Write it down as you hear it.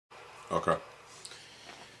Okay.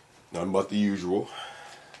 Nothing but the usual.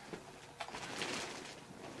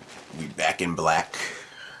 We back in black.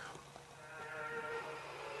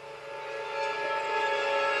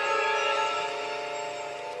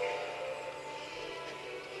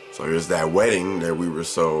 So here's that wedding that we were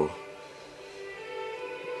so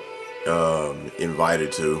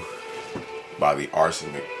invited to by the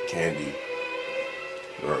Arsenic candy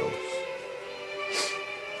girls.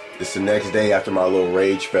 It's the next day after my little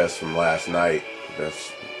rage fest from last night.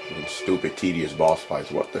 That's stupid, tedious boss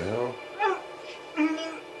fights. What the hell?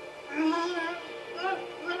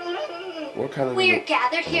 What kind of... We're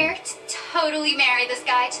gathered here to totally marry this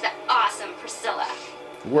guy to the awesome Priscilla.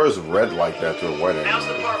 Where's red like that to a wedding? Now's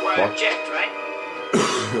the part where I object, right?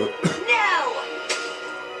 No!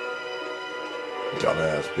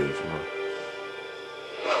 Dumbass bitch, man.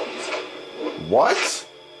 What?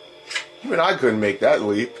 Even I couldn't make that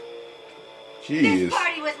leap. Jeez. This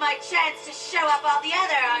party was my chance to show up all the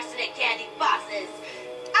other Arsenic candy bosses.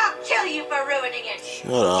 I'll kill you for ruining it.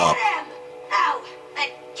 Shut up. Get him! Oh,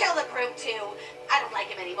 and kill the groom too. I don't like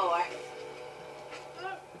him anymore.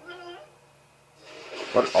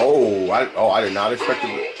 What? Oh, I did not expect to...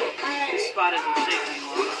 This spot isn't safe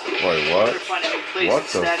anymore. Wait, what? Better find a new place What to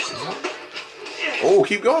stash the... this. Oh,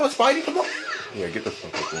 keep going, Spidey, come on. Yeah, get the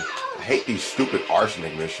fuck up there. I hate these stupid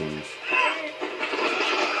arsenic missions.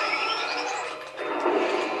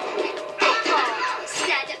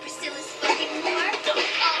 Sad that Priscilla's fucking more.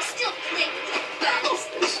 I'll still play with you,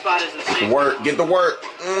 but This spot isn't safe. Get the work, get the work.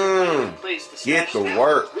 Place to Get stash the this.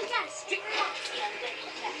 work. we got a strict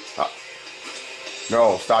policy.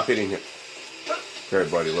 No, stop hitting him. Okay,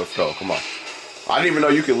 buddy, let's go. Come on. I didn't even know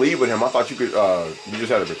you could leave with him. I thought you could, you just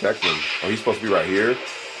had to protect him. Oh, he's supposed to be right here?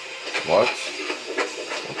 What?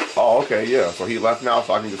 Oh, okay, yeah. So he left now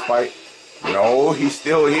so I can just fight? No, he's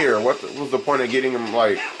still here. What was the point of getting him,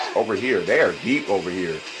 like, over here? They are deep over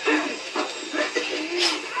here.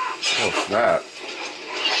 Oh, snap.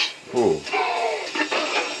 Ooh.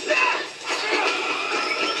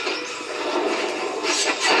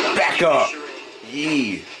 Back up.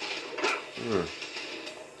 Yee.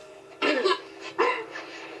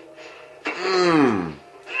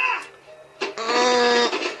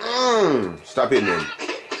 Stop hitting him.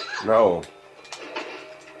 No.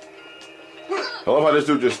 I love how this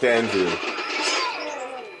dude just stands here.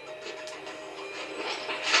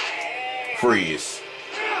 Freeze.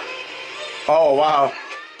 Oh, wow.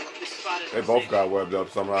 This spot isn't They both safe. got webbed up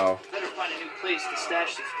somehow. Better find a new place to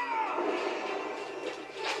stash this.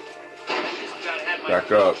 Gotta have my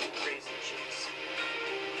Back up. crazy chicks.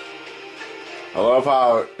 I love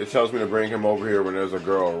how it tells me to bring him over here when there's a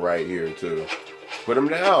girl right here, too. Put him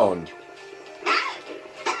down.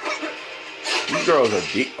 These girls are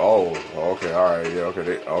deep. Oh, okay, alright, yeah,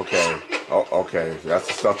 okay, okay. Oh, okay. That's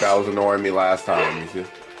the stuff that was annoying me last time, you see?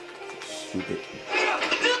 Stupid.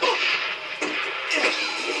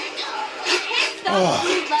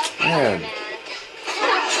 Oh, man.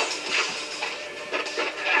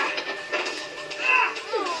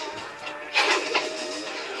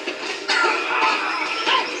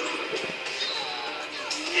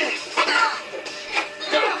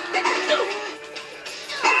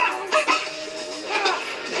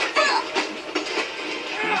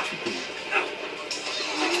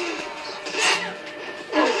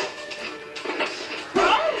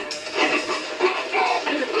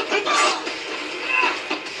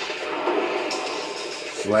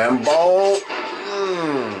 Slam ball.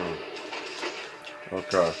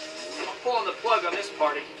 Okay. I'm pulling the plug on this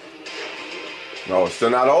party. No, it's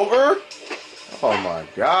still not over? Oh my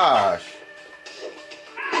gosh.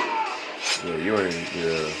 Yeah, you ain't,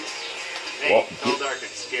 yeah. Hey, Well, tall, dark, and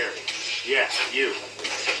scary. Yeah, you.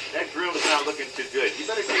 That groom is not looking too good. You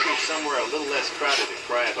better take him somewhere a little less crowded to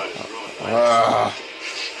cry about his ruined life.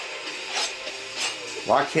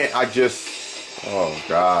 Why can't I just... Oh,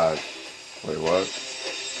 God. Wait, what?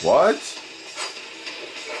 What?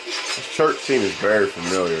 This church scene is very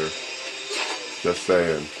familiar. Just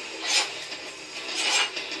saying.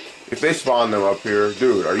 If they spawn them up here...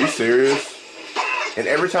 Dude, are you serious? And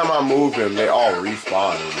every time I move them, they all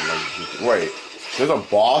respawn. Like, wait, there's a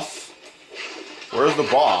boss? Where's the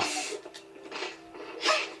boss?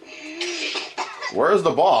 Where's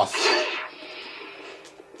the boss?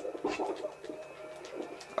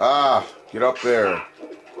 Ah, get up there.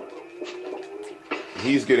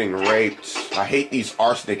 He's getting raped. I hate these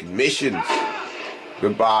arsenic missions.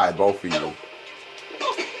 Goodbye, both of you.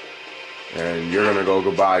 And you're gonna go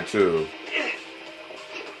goodbye too.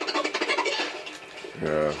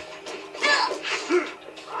 Yeah.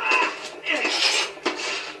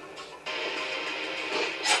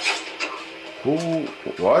 Who?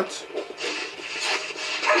 What?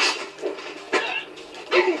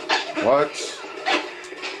 What?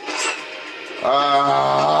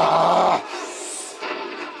 Ah!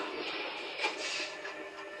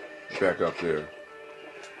 Back up there.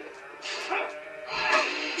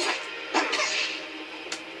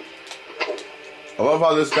 I love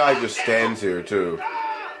how this guy just stands here too.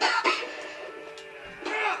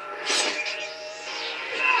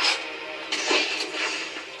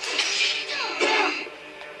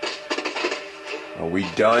 Are we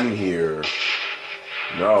done here?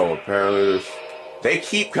 No, apparently there's... They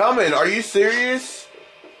keep coming. Are you serious?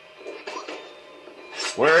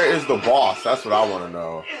 Where is the boss? That's what I want to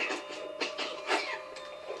know.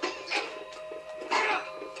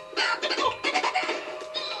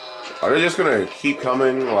 Are they just gonna keep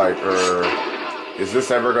coming, like, or is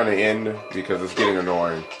this ever gonna end? Because it's getting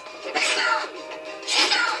annoying.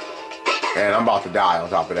 And I'm about to die on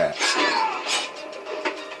top of that.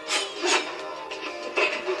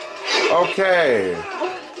 Okay.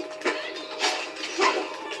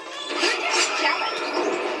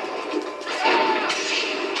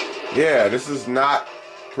 Yeah, this is not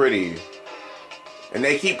pretty. And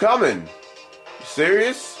they keep coming. You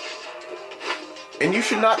serious? And you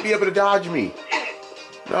should not be able to dodge me.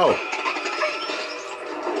 No.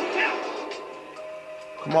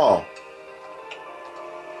 Come on.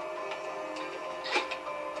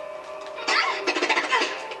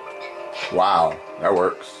 Wow, that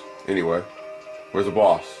works. Anyway, where's the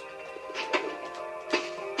boss?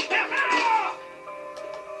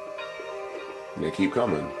 And they keep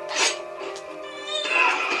coming.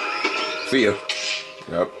 See ya.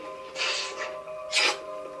 Yep.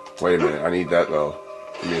 Wait a minute, I need that though.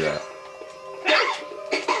 Give me that.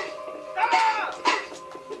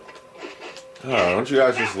 Oh, don't you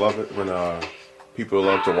guys just love it when people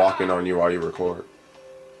love to walk in on you while you record?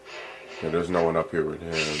 Yeah, there's no one up here with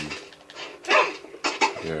him.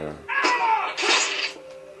 Yeah.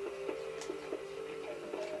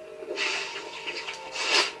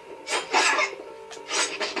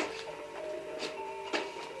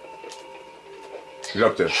 Get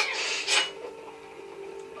up there.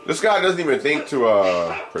 This guy doesn't even think to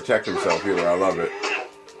protect himself either. I love it.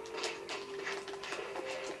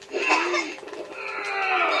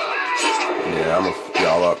 Yeah, I'm gonna f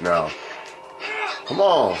y'all up now. Come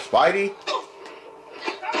on, Spidey.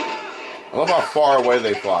 I love how far away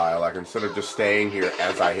they fly, like instead of just staying here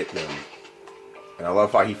as I hit them. And I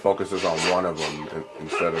love how he focuses on one of them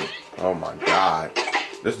instead of, oh my god.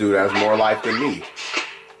 This dude has more life than me.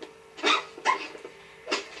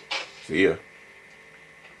 See ya.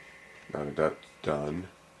 Now that that's done.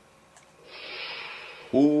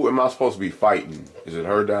 Who am I supposed to be fighting? Is it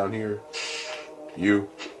her down here? You?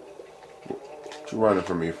 What you running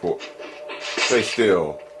from me for? Stay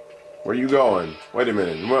still. Where you going? Wait a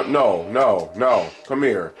minute. No, no, no. Come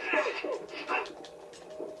here.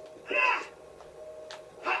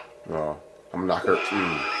 Oh, I'm not her.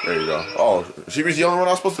 There you go. Oh, she was the only one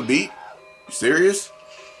I was supposed to beat? You serious?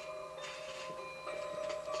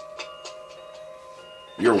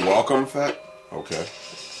 You're welcome, fat? Okay.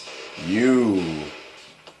 You.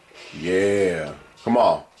 Yeah. Come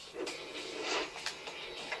on.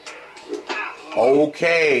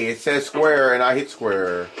 Okay, it says square and I hit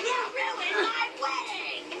square.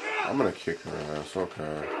 I'm gonna kick her ass,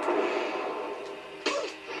 okay.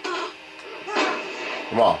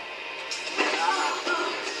 Come on.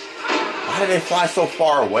 Why did they fly so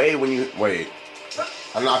far away when you... Wait.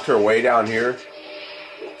 I knocked her way down here?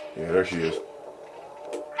 Yeah, there she is.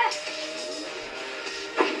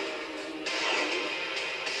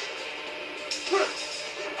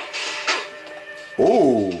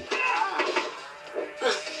 Ooh.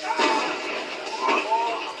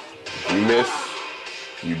 You missed.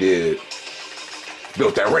 You did.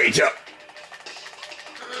 Built that rage up.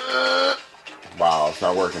 Wow, it's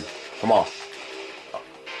not working. Come on.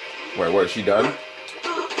 Wait, what? Is she done?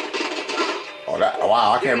 Oh, that!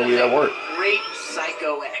 Wow, I can't believe that worked. Great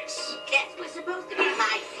Psycho X. This was supposed to be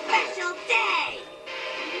my special day.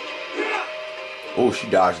 Oh, she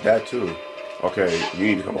dodged that too. Okay, you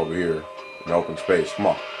need to come over here in open space. Come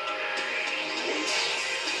on.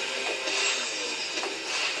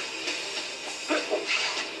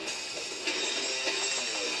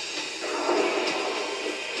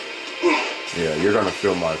 Yeah, you're gonna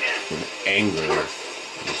feel my anger.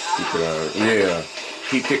 Stupid, yeah.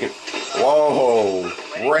 Keep kicking. Whoa,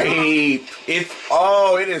 rape. It's,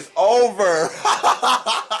 oh, it is over.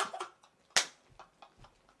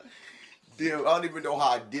 Damn, I don't even know how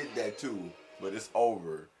I did that too, but it's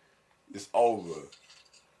over. It's over.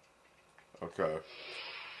 Okay.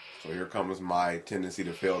 So here comes my tendency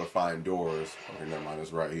to fail to find doors. Okay, never mind,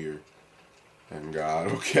 it's right here. Thank God.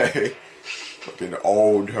 Okay. Fucking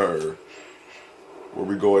owned her. Where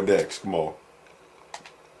we going next? Come on.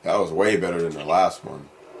 That was way better than the last one.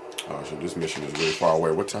 Oh shit, this mission is really far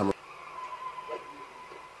away. What time?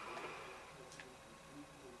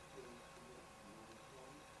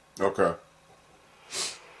 Okay.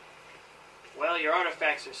 Well, your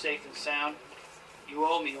artifacts are safe and sound. You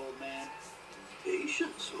owe me, old man.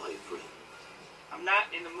 Patience, my friend. I'm not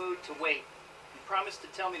in the mood to wait. You promised to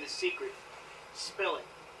tell me the secret. Spill it.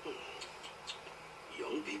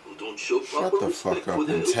 Young people don't show Shut proper the respect fuck for up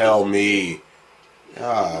their and elders. tell me.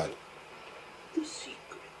 God. The secret.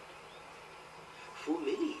 For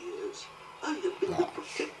many years, I have been the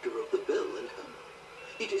protector of the bell and hammer.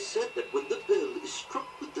 It is said that when the bell is struck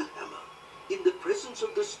with the hammer, in the presence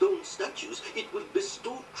of the stone statues, it will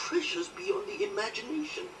bestow treasures beyond the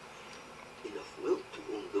imagination. Enough wealth to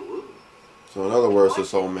own the world. So in other words,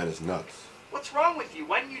 this old man is nuts. What's wrong with you?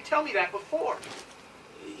 Why didn't you tell me that before?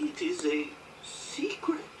 It is a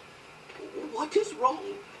secret. What is wrong?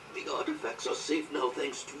 The artifacts are safe now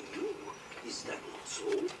thanks to you. Is that not so?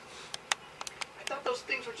 I thought those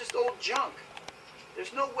things were just old junk.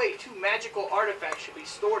 There's no way two magical artifacts should be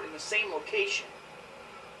stored in the same location.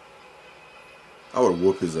 I would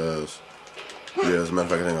whoop his ass. Yeah, as a matter of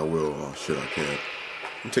fact, I think I will. Oh shit, I can't.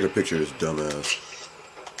 Let me take a picture of this dumbass.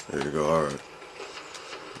 There you go, alright.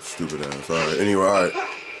 Stupid ass. Alright, anyway, alright.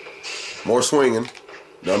 More swinging.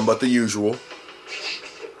 Nothing but the usual.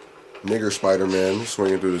 Nigger Spider-Man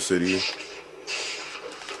swinging through the city.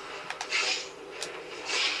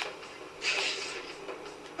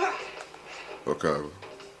 Okay.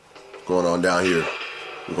 What's going on down here?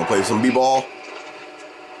 We gonna play some b-ball?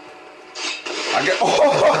 I get.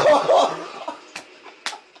 Oh!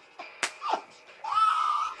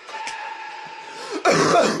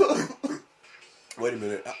 Wait a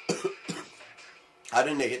minute. How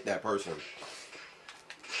didn't they hit that person?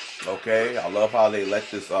 Okay, I love how they let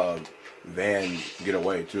this van get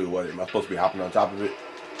away too. What, am I supposed to be hopping on top of it?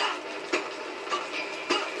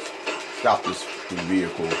 Stop this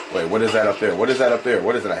vehicle. Wait, what is that up there? What is that up there?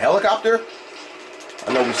 What is it, a helicopter?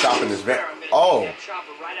 I know we're stopping this van. Oh!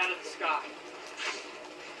 Right out of the sky.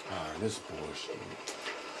 Ah, this bullshit.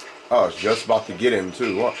 Oh, it's just about to get him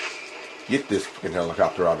too. What? Get this fucking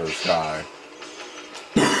helicopter out of the sky.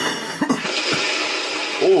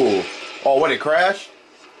 Ooh. Oh, what, it crashed?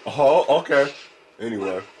 Oh, okay.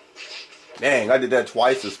 Anyway. Dang, I did that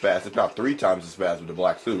twice as fast, if not 3 times as fast with the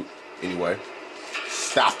black suit. Anyway.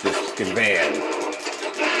 Stop this fucking van.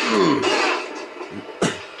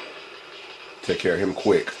 Take care of him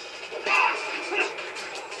quick.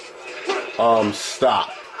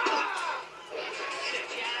 Stop.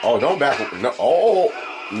 Oh, don't back. No. Oh,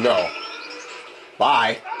 no.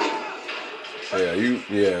 Bye.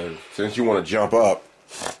 Yeah, since you want to jump up.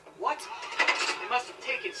 What? They must have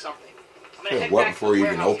taken something. I'm gonna Yeah, head what back before to the you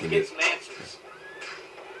even warehouse opened to get it? some answers.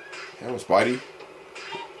 Damn, Spidey.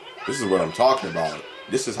 This is what I'm talking about.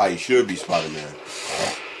 This is how you should be, Spider-Man.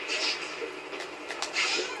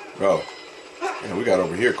 Bro. Man, we got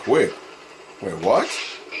over here quick. Wait, what?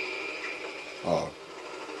 Oh.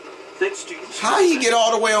 Thanks to you. How you get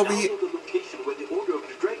all the way over here? Now know the location where the Order of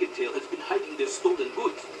the Dragon Tail has been hiding their stolen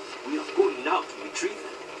goods. We are going now to retrieve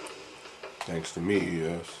them. Thanks to me,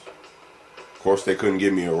 yes. Of course, they couldn't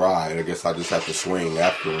give me a ride. I guess I just have to swing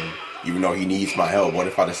after him. Even though he needs my help. What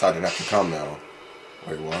if I decide not to come now?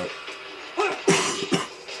 Wait, what?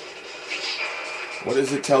 What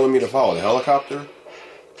is it telling me to follow? The helicopter?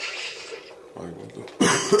 Like, what the...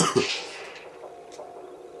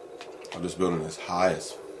 Oh, this building is high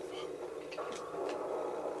as...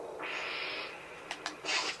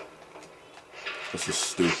 This is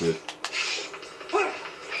stupid.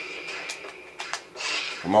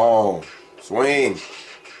 Come on. Swing.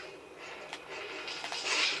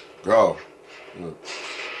 Go. Look.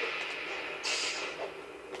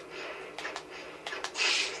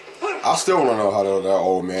 I still want to know how that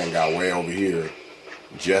old man got way over here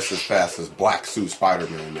just as fast as Black Suit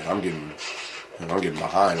Spider-Man. Man, I'm getting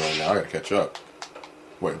behind right now. I gotta catch up.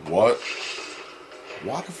 Wait, what?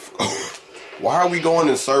 Why the why are we going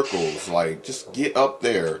in circles? Like, just get up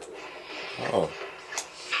there. Oh.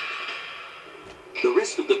 The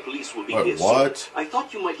rest of the police will be Wait, here what? soon. I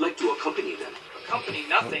thought you might like to accompany them. Accompany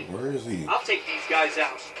nothing. Where is he? I'll take these guys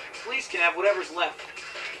out. Police can have whatever's left.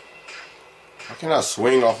 How can I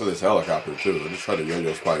swing off of this helicopter too? I just tried to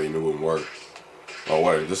yo-yo Spidey and it wouldn't work. Oh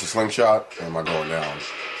wait, is this a slingshot? Or am I going down?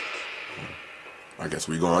 I guess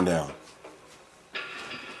we going down.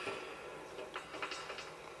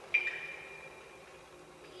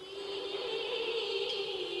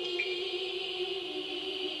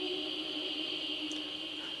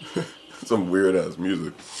 Some weird ass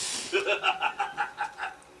music. The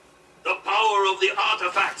power of the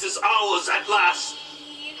artifacts is ours at last.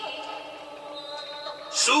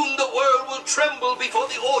 Soon the world will tremble before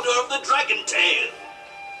the order of the Dragon Tail.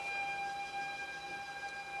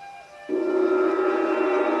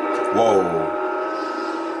 Whoa.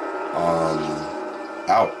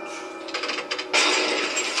 Ouch.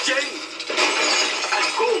 Jade and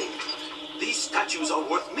gold. These statues are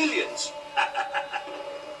worth millions.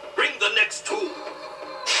 Bring the next two.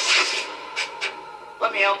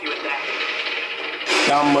 Let me help you with that.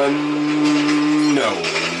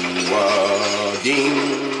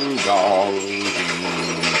 Ding dong,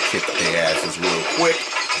 ding. Kick their asses real quick.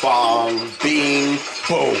 Bong, bing,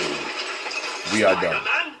 boom. We are done.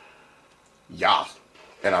 Yeah.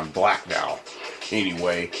 And I'm black now.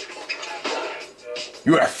 Anyway.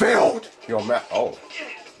 You have failed! Yo, Matt. Oh.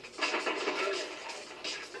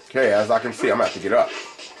 Okay, as I can see, I'm gonna have to get up.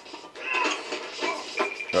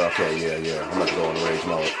 Okay, yeah. I'm gonna go in rage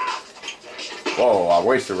mode. Whoa, I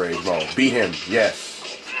wasted rage mode. Beat him, yes.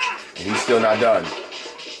 And he's still not done.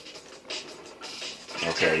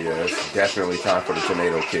 Okay, yeah, it's definitely time for the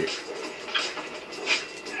tornado kick.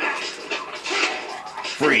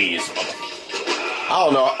 Freeze. I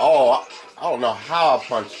don't know. Oh, I don't know how I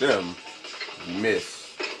punched them.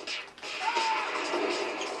 Miss.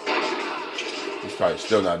 He's probably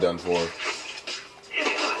still not done for.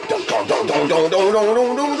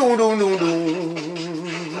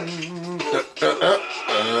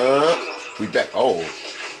 We back. Oh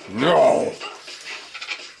no!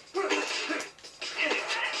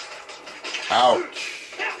 Ouch.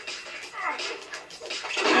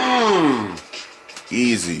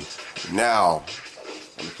 Easy. Now,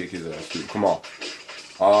 let me kick his ass too. Come on.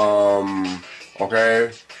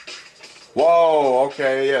 Okay. Whoa,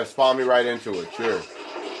 okay, yeah, spawn me right into it, sure.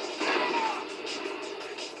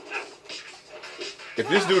 If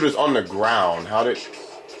this dude is on the ground, how did...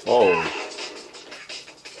 Oh.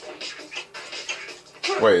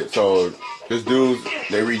 Wait, so this dude,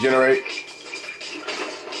 they regenerate?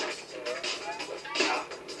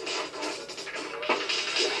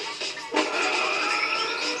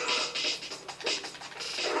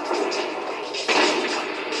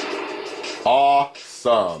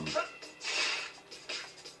 Awesome.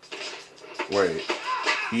 Wait,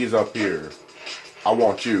 he's up here. I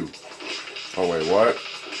want you. Oh, wait, what?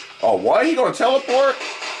 Oh, what? He gonna teleport?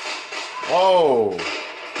 Whoa.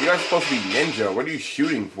 You guys are supposed to be ninja. What are you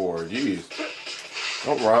shooting for? Jeez.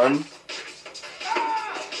 Don't run.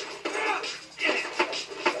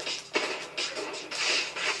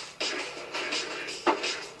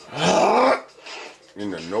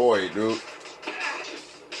 Getting annoyed, dude.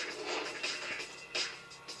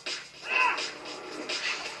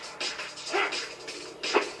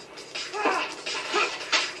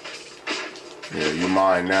 Yeah, you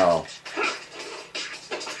mine now.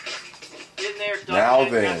 In there, Now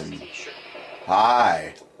then.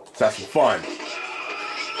 Hi. Let's have some fun.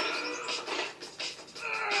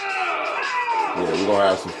 Yeah, we're gonna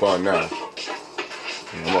have some fun now.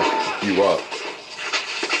 I'm gonna fuck you up.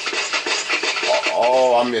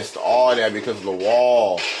 Oh, I missed all that because of the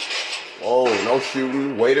wall. Oh, no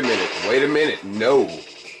shooting. Wait a minute. Wait a minute. No.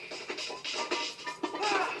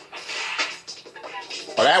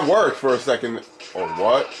 Oh, that worked for a second. Oh,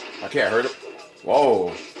 what? I can't hurt him.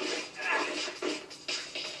 Whoa.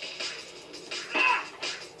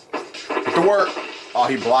 Get to work. Oh,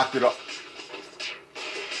 he blocked it up.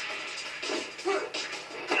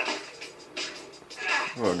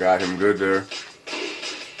 Oh, got him good there.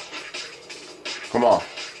 Come on.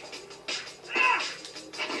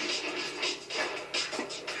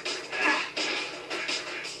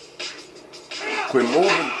 Quit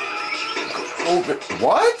moving. Moving.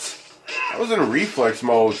 What? I was in reflex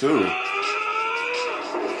mode too.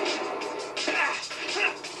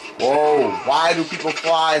 Whoa, why do people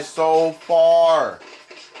fly so far?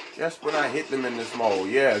 Just when I hit them in this mode.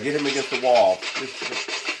 Yeah, get him against the wall.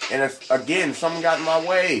 And it's, again, something got in my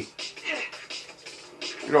way.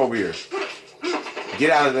 Get over here. Get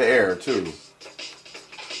out of the air, too.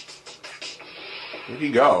 Where'd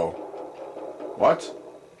he go? What?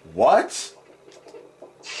 What?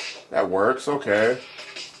 That works, okay.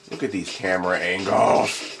 Look at these camera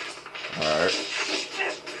angles. Alright.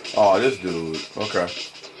 Oh, this dude. Okay.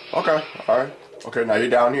 Okay, alright. Okay, now you're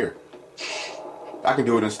down here. I can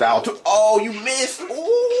do it in style, too. Oh, you missed!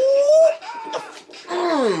 Ooh!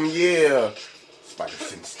 Yeah. Spider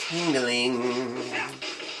sense tingling.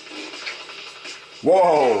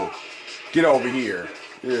 Whoa! Get over here.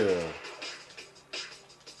 Yeah.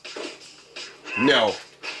 No.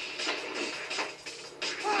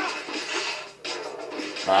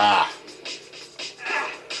 Ah.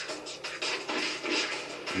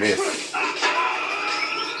 Miss.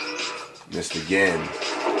 Missed again.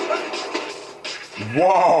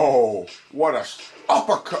 Whoa! What a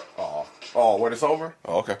uppercut! Oh, what? It's over?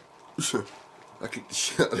 Oh, okay. I kicked the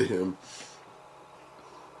shit out of him.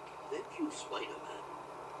 Thank you, Spider-Man.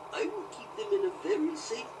 I will keep them in a very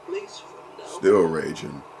safe place from now. Still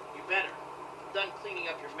raging. You better. I'm done cleaning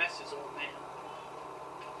up your messes, old man.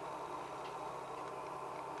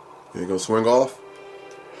 You ain't gonna swing off?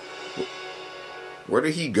 Where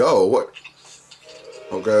did he go? What?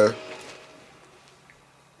 Okay.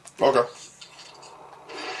 Okay.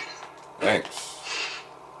 Thanks.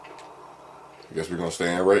 I guess we're gonna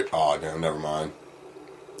stay in right. Oh damn, never mind.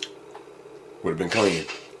 Would have been clean.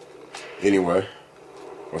 Anyway,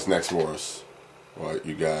 what's next for us? What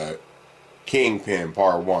you got? Kingpin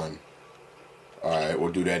Part 1. Alright,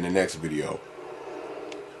 we'll do that in the next video.